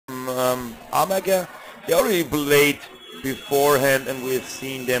Amager. They already played beforehand, and we've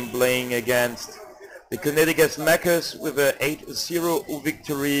seen them playing against the Connecticut Mackers with a 8-0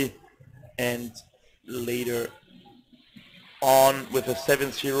 victory, and later on with a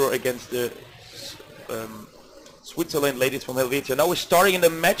 7-0 against the Switzerland ladies from Helvetia. Now we're starting in the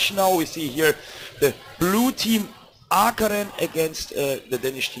match now. We see here the blue team Akkaren against the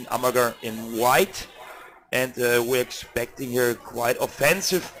Danish team Amager in white. And we're expecting here quite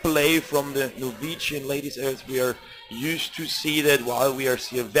offensive play from the Norwegian ladies, as we are used to see that, while we are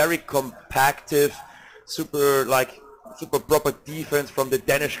seeing a very compactive, super proper defense from the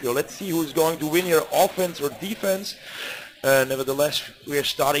Danish girl. Let's see who's going to win here, offense or defense. Nevertheless, we are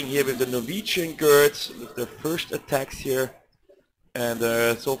starting here with the Norwegian girls with their first attacks here. And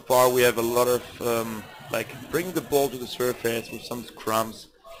so far we have a lot of bring the ball to the surface with some scrums.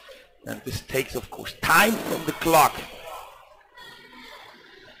 And this takes, of course, time from the clock.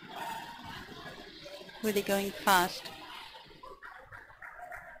 Really going fast.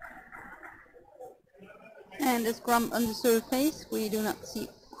 And a scrum on the surface. We do not see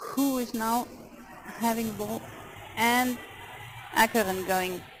who is now having the ball. And Akkaren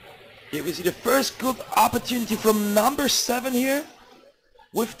going. Here we see the first good opportunity from number 7 here,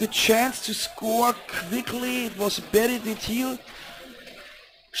 with the chance to score quickly. It was Betty Detail.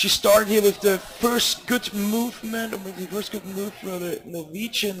 She started here with the first good movement, or the first good move for the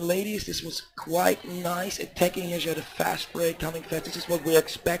Norwegian ladies. This was quite nice, attacking here. She had a fast break, coming fast. This is what we're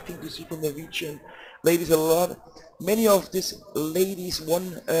expecting to see from Norwegian ladies a lot. Many of these ladies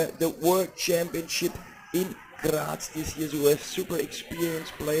won the World Championship in Graz this year, so we have super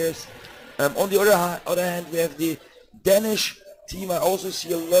experienced players. On the other hand, we have the Danish team. I also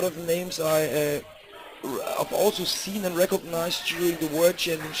see a lot of names I've also seen and recognized during the World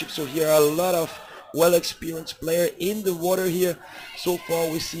Championship. So here are a lot of well-experienced players in the water here. So far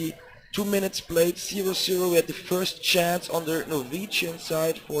we see 2 minutes played, 0-0. We had the first chance on the Norwegian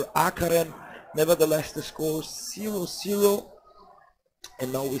side for Akkaren. Nevertheless, the score is 0-0.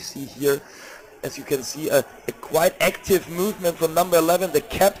 And now we see here, as you can see, a quite active movement from number 11, the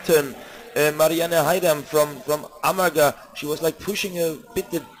captain, Marianne Heidam from Amager. She was like pushing a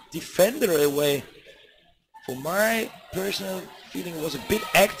bit the defender away. For my personal feeling, it was a bit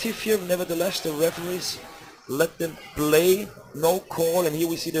active here. Nevertheless, the referees let them play, no call, and here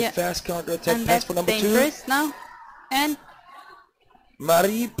we see the fast counter-attack pass for number 2. Now. And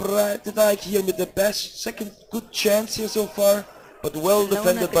Marie Breitendijk here with the second good chance here so far, but well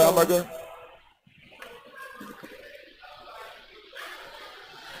defended by Amager.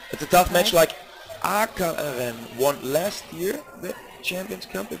 It's a tough match, like Akkaren won last year the Champions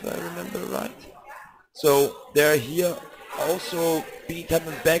Cup, if I remember right. So they're here also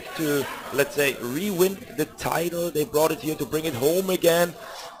coming back to, let's say, re-win the title. They brought it here to bring it home again.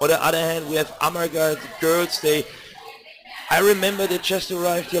 On the other hand, we have Amager, the girls. I remember they just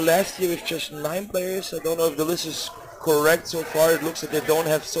arrived here last year with just 9 players. I don't know if the list is correct so far. It looks like they don't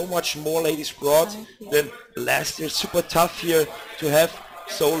have so much more ladies brought than last year. Super tough here to have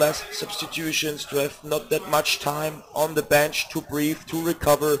so less substitutions, to have not that much time on the bench to breathe, to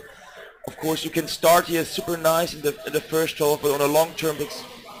recover. Of course, you can start here super nice in the first half, but on a long-term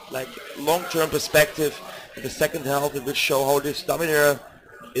perspective, in the second half, it will show how this stamina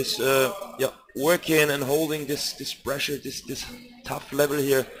is working and holding this pressure, this tough level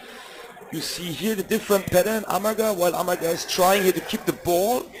here. You see here the different pattern. Amager, while Amager is trying here to keep the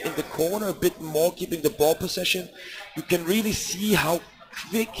ball in the corner a bit more, keeping the ball possession, you can really see how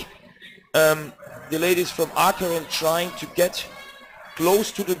quick the ladies from Akkaren trying to get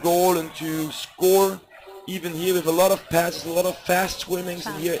close to the goal and to score, even here with a lot of passes, a lot of fast swimmings,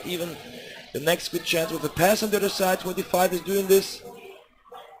 and here even the next good chance with a pass on the other side. 25 is doing this,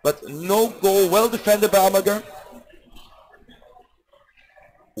 but no goal. Well defended by Amager.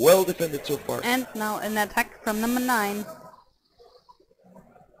 Well defended so far. And now an attack from number 9.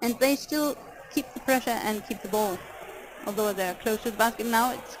 And they still keep the pressure and keep the ball. Although they're close to the basket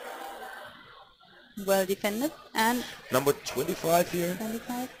now, it's well defended. And number 25 here.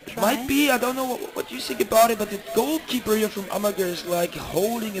 25, it might be, I don't know what you think about it, but the goalkeeper here from Amager is like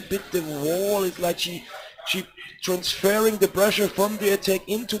holding a bit the wall. It's like she transferring the pressure from the attack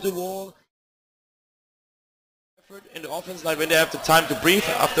into the wall. In the offense, like when they have the time to breathe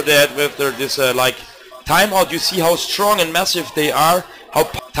after that, with this timeout, you see how strong and massive they are.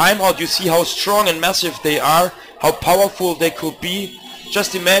 How powerful they could be.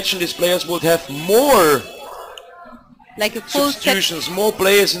 Just imagine these players would have more like a full substitutions, more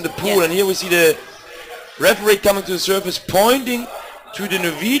players in the pool. And here we see the referee coming to the surface, pointing to the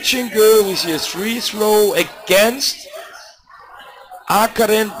Norwegian girl. We see a free throw against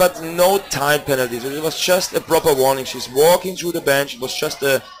Akkaren, but no time penalty. So it was just a proper warning. She's walking through the bench. It was just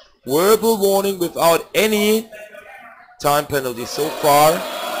a verbal warning without any time penalty so far.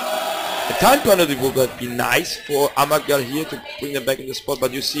 A time penalty would be nice for Amager here to bring them back in the spot,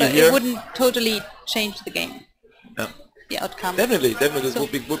 but you see but here... it wouldn't totally change the game. Yeah. The outcome. Definitely. So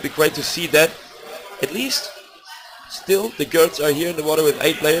It would be great to see that. At least, still, the girls are here in the water with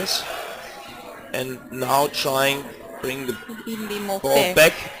 8 players. And now trying bring the even be more ball fair.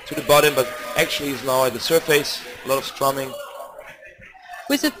 back to the bottom, but actually is now at the surface. A lot of strumming.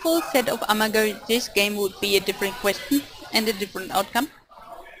 With a full set of Amager, this game would be a different question and a different outcome.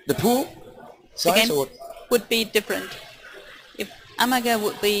 The pool The size game or what? would be different. If Amager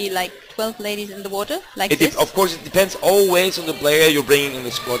would be like 12 ladies in the water, like this. Of course, it depends always on the player you're bringing in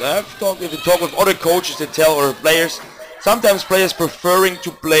the squad. If you talk with other coaches, they tell or players, sometimes players preferring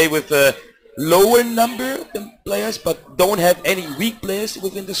to play with a lower number of players, but don't have any weak players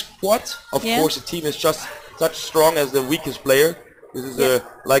within the squad. Of course, the team is just such strong as the weakest player. This is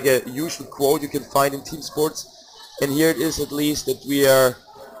like a usual quote you can find in team sports. And here it is at least that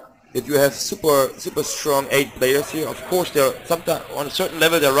you have super strong 8 players here. Of course, they're sometimes on a certain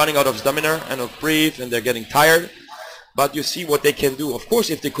level they're running out of stamina and of breath, and they're getting tired. But you see what they can do. Of course,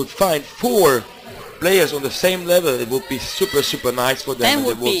 if they could find 4 players on the same level, it would be super nice for them. Then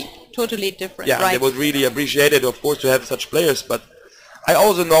would be totally different. Yeah, right? they would really appreciate it, of course, to have such players. But I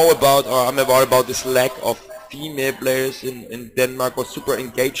also know about, or I'm aware about this lack of female players in Denmark, or super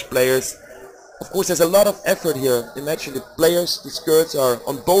engaged players. Of course, there's a lot of effort here. Imagine the players, these girls are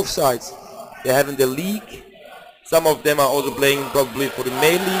on both sides. They have in the league. Some of them are also playing probably for the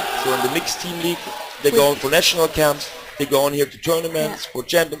male league, so in the mixed team league. They go on for national camps. They go on here to tournaments, for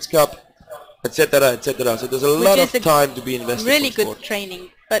Champions Cup, etc., etc. So there's a lot of time to be invested. Really good training.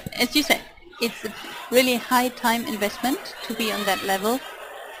 But as you said, it's a really high time investment to be on that level.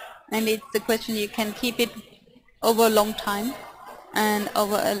 And it's the question you can keep it over a long time and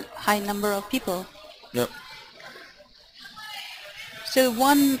over a high number of people. Yep. So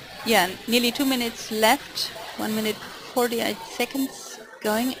nearly 2 minutes left, 1 minute 48 seconds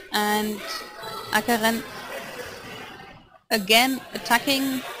going, and Akkaren again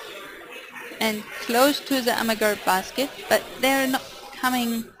attacking and close to the Amager basket, but they're not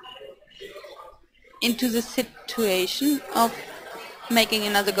coming into the situation of making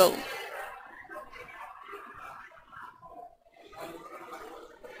another goal.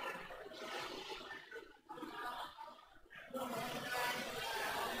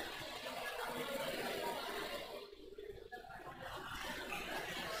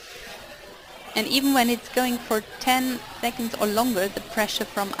 And even when it's going for 10 seconds or longer, the pressure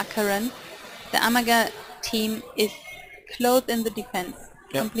from Akkaren, the Amager team is clothed in the defense.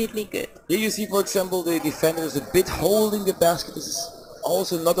 Completely good. Here you see, for example, the defender is a bit holding the basket. This is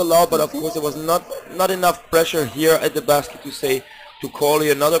also not allowed, but of course there was not enough pressure here at the basket to call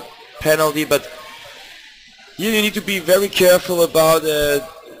here another penalty. But here you need to be very careful about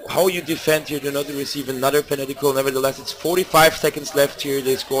how you defend here to not receive another penalty call. Nevertheless, it's 45 seconds left here.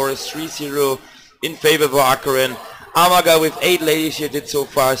 The score is 3-0 in favor of Akkaren. Amager with 8 ladies here did so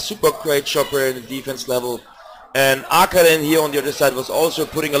far. Super great job here in the defense level. And Akkaren here on the other side was also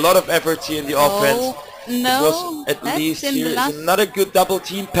putting a lot of efforts here in the offense. No, it was at least here another good double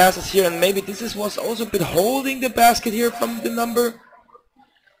team passes here, and maybe this was also a bit holding the basket here from the number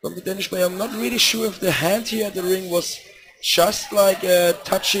from the Danish player. I'm not really sure if the hand here at the ring was just like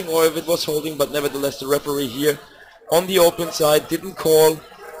touching or if it was holding, but nevertheless the referee here on the open side didn't call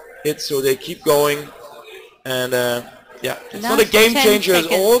it, so they keep going. And yeah, it's not a game changer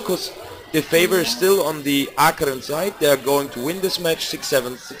at all, because the favor is still on the Akkaren side. They are going to win this match. 6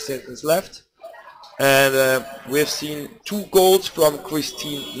 seconds left. And we've seen 2 goals from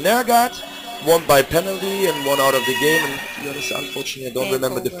Christine Nergat, one by penalty and one out of the game. And to be honest, unfortunately, I don't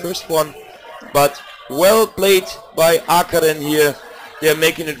remember the first one. But well played by Akkaren here. They are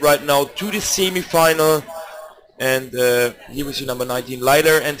making it right now to the semi-final. And here we see number 19,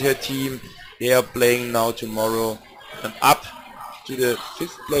 Leider, and her team. They are playing now tomorrow and up to the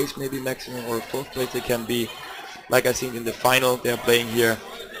 5th place, maybe maximum, or 4th place they can be. Like I think in the final they are playing here.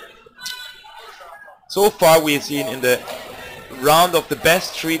 So far we've seen in the round of the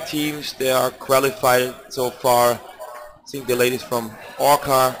best 3 teams, they are qualified so far. I think the ladies from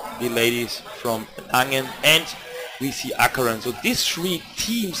Orca, the ladies from Angen, and we see Akkaren. So these 3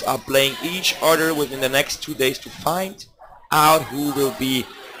 teams are playing each other within the next 2 days to find out who will be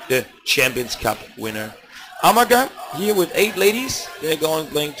the Champions Cup winner. Amager here with 8 ladies. They're going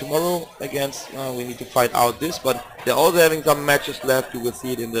playing tomorrow against, we need to find out this, but they're also having some matches left. You will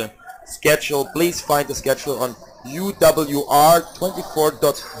see it in the schedule. Please find the schedule on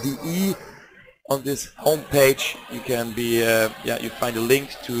uwr24.de. On this homepage you can be you find a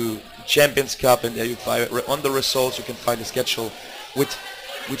link to the Champions Cup, and there you find on the results you can find a schedule with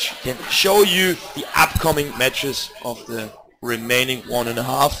which can show you the upcoming matches of the remaining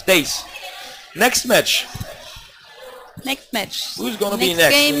 1.5 days. Next match. Who's gonna be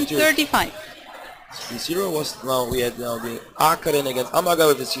next? Game 35. 3-0 was now we had now the Akkaren against Amager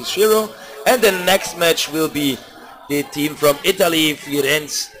with the 6-0, and the next match will be the team from Italy,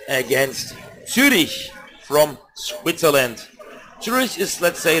 Firenze against Zurich from Switzerland. Zurich is,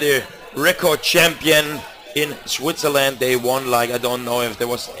 let's say, the record champion in Switzerland. They won, like, I don't know if there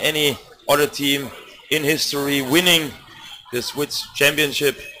was any other team in history winning the Swiss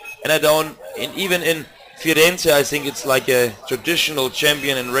championship, and even in Firenze I think it's like a traditional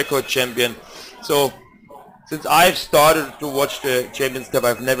champion and record champion. So since I've started to watch the Champions Cup,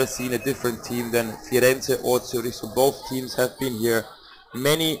 I've never seen a different team than Firenze or Zurich. So both teams have been here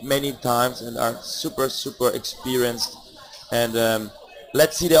many times and are super experienced. And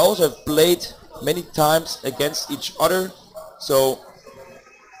let's see, they also have played many times against each other. So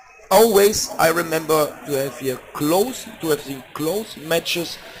always I remember to have seen close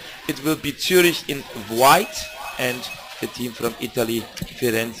matches. It will be Zurich in white and the team from Italy,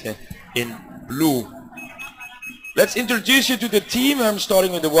 Firenze, in blue. Let's introduce you to the team. I'm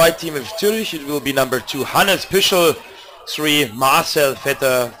starting with the white team of Zurich. It will be number 2 Hannes Pischel, 3 Marcel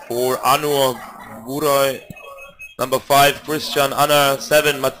Vetter, 4 Anur Buray, number 5 Christian Anner,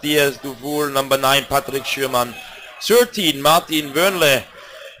 7 Matthias Dufour, number 9 Patrick Schürmann, 13 Martin Wörnle,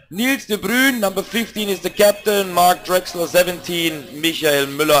 Niels de Bruyn, number 15 is the captain, Mark Drexler 17, Michael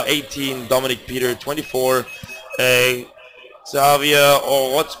Müller 18, Dominic Peter 24, Xavier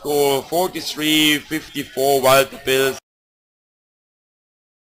Orozco 43, 54 Wild Bills.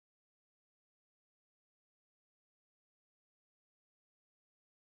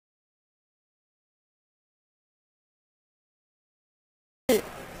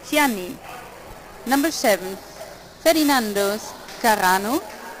 Ciani. Number 7 Ferdinando Carano.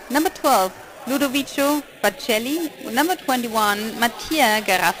 Number 12 Ludovico Bacelli. Number 21 Mattia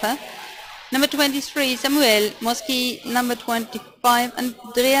Garaffa. Number 23 Samuel Moschi. Number 25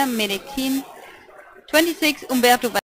 Andrea Medekin. 26 Umberto